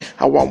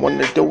how I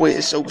wanna do it.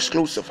 It's so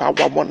exclusive, how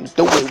I wanna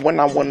do it, when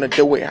I wanna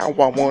do it, how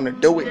I wanna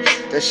do it.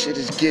 That shit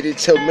is getting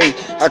to me.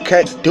 I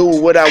can't do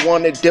what I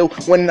wanna do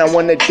when I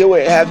wanna do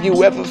it. Have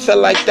you ever felt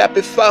like that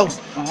before?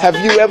 Have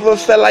you ever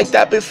felt like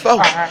that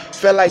before?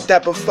 Felt like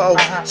that before.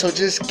 So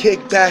just kick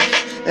back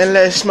and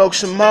let's smoke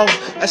some more.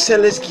 I said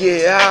let's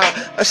get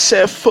high. I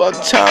said fuck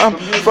time.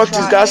 Fuck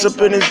this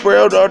gossip in this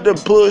world, all the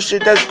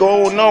bullshit that's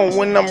going on.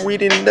 When I'm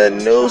reading the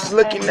news,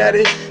 looking at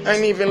it, I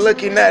ain't even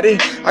looking at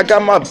it. I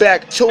got my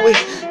back to it,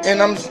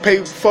 and I'm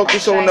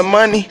focused on the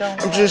money.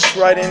 I'm just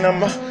writing on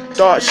my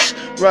thoughts,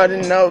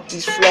 writing out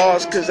these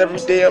flaws, cause every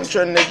day I'm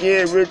trying to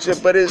get richer,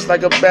 but it's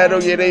like a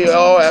battle. Yeah, they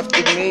all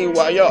after me.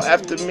 Why y'all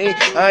after me?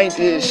 I ain't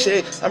did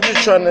shit. I'm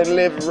just trying to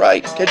live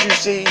right. Can't you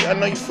see? I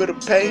know you feel the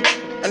pain.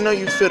 I know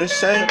you feel the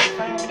same.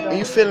 And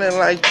you feeling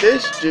like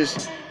this?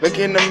 Just look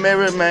in the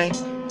mirror, man.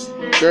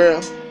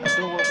 Girl,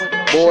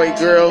 boy,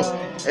 girl,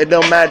 it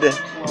don't matter.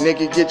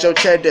 Nigga, get your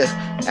cheddar.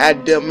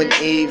 Adam and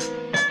Eve,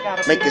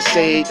 make a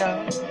seed,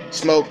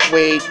 smoke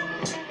weed,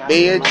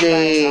 be a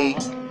G.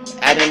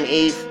 Adam and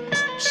Eve,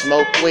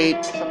 smoke weed,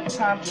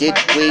 get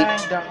weed,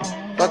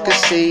 fuck a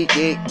seed,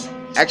 yeah.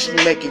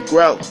 Actually make it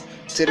grow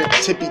to the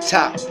tippy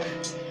top.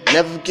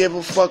 Never give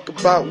a fuck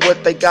about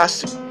what they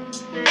gossip,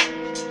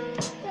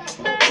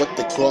 what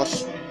they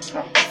gossip.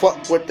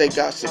 Fuck what they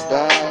gossip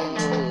about.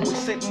 We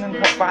sitting in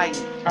Hawaii,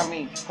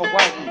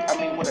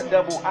 with a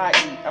double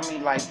I-E.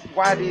 Like,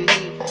 why did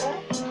he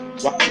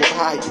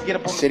get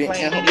up on the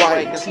plane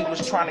anyway? Cause he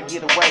was trying to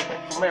get away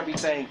from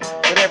everything.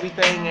 But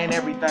everything ain't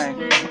everything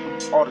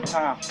all the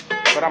time.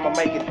 But I'ma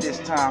make it this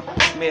time.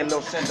 Me and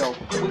Lil Sendo,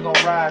 we gon'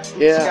 ride through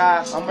the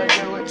skies. I'ma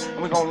do it.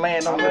 And we gon'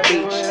 land on the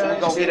beach. We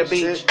gon' get a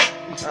beach.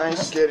 I ain't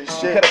scared of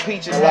shit. Cut a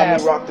peach in Let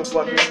half. me rock the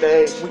fucking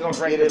stage. We gon'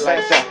 drink get it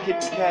like that. Get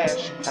the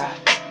cash.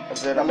 I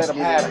said I let them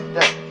have it.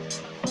 Like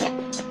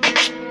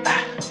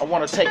I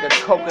wanna take a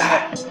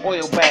coconut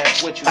oil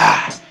bath with you.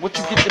 What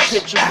you get the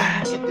picture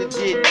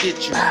when you get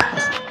you.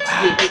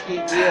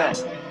 Yeah.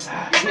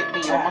 You hit me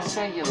on my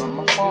cellular,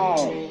 my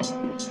phone.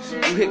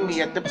 You hit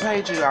me at the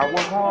pager, I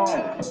was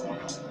home.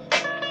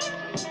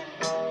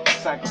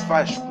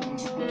 Sacrifice.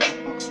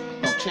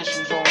 No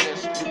tissues on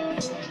this.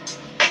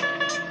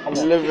 I'm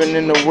living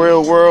in the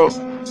real world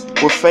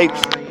with fake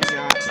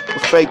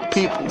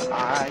people.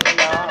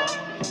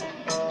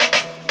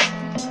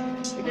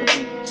 It could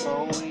be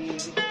so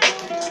easy.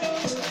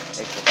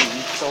 It could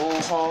be so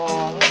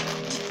hard.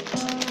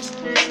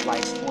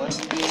 Like what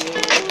you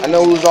did. I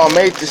know we was all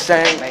made the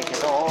same, Make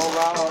it all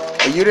right.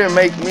 but you didn't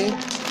make me.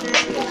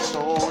 It's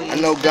so easy. I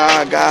know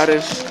God got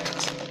us,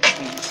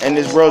 and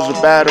this world's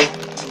a battle.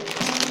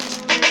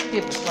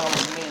 Give me some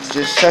of me.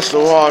 Just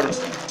settle harder,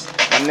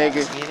 my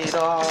nigga. Get it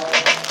all.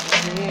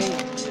 Yeah.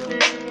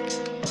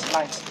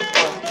 Life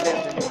worth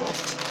living.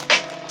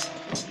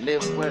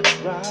 Live with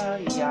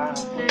right. You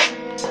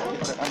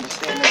can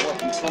understand what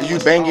you're doing. Is you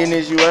banging,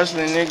 is you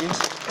hustling, nigga?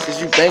 Is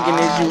you banging,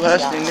 is you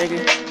hustling, nigga?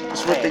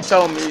 That's what they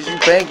told me. Is you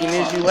banging,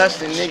 is you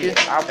hustling, nigga?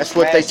 That's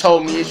what they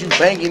told me. Is you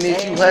banging,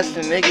 is you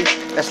hustling, nigga?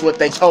 That's what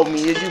they told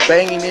me. Is you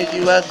banging, is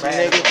you hustling,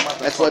 nigga?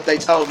 That's what they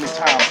told me.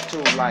 Times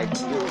two, like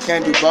You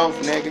can't do both,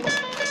 nigga.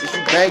 Is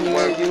you banging,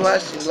 is you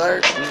hustling,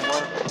 learn?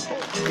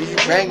 Is you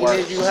banging,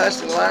 is you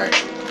hustling, learn?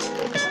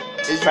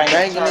 Is you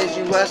banging, is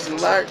you hustling,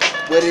 learn?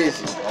 What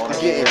is it?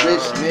 You getting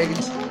rich, nigga.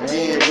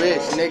 Getting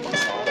rich, nigga.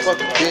 Fuck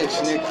a bitch,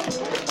 nigga.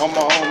 All my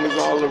homies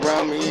all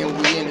around me and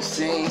we in the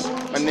scene.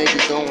 My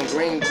niggas going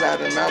green,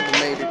 Platinum album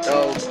made it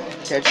though.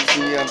 Can't you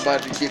see I'm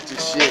about to get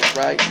this shit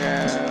right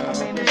now?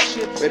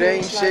 But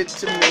ain't shit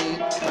to me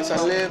once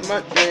I live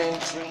my dream.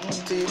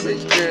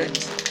 T-Rich Jerry.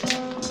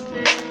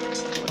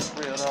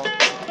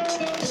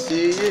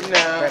 See it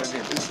now,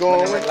 it's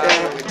going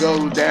down. It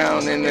goes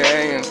down in the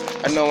AM.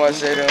 I know I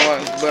said it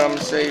once, but I'ma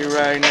say it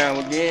right now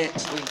again.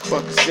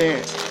 Fuck a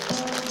sin,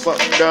 fuck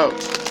dope,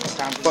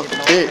 fuck a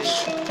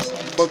bitch.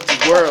 Fuck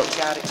the world.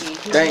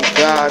 Thank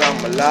God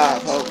I'm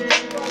alive, ho.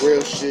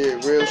 Real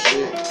shit, real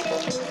shit.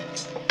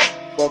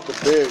 Fuck a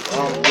bitch,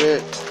 I'm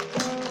rich.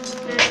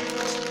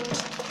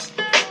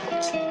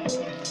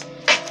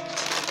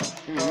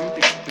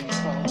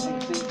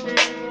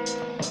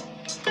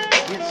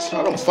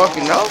 I don't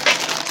fucking know.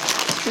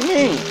 What you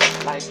mean?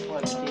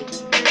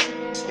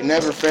 It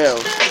never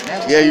fails.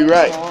 Yeah, you're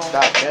right.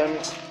 Stop, damn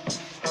it.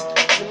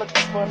 You're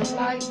looking for the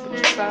light, but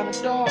you found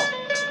the door.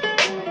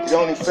 You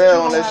only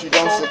fail unless you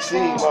don't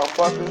succeed,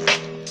 motherfuckers.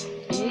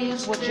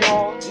 Is what you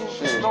all do.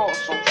 Store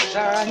so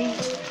shiny.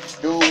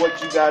 Do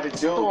what you gotta do.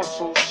 Store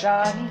so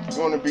shiny. You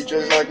wanna be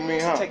just like me,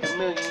 huh? Take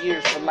 1,000,000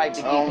 years for light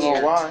to I don't get know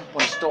here. why.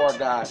 When the store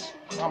dies.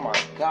 Oh my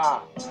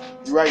God.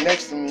 You right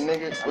next to me,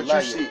 nigga. What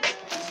you see?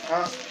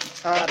 Huh?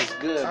 That is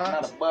good.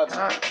 Not a bug.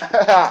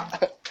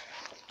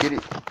 Get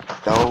it?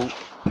 Dope.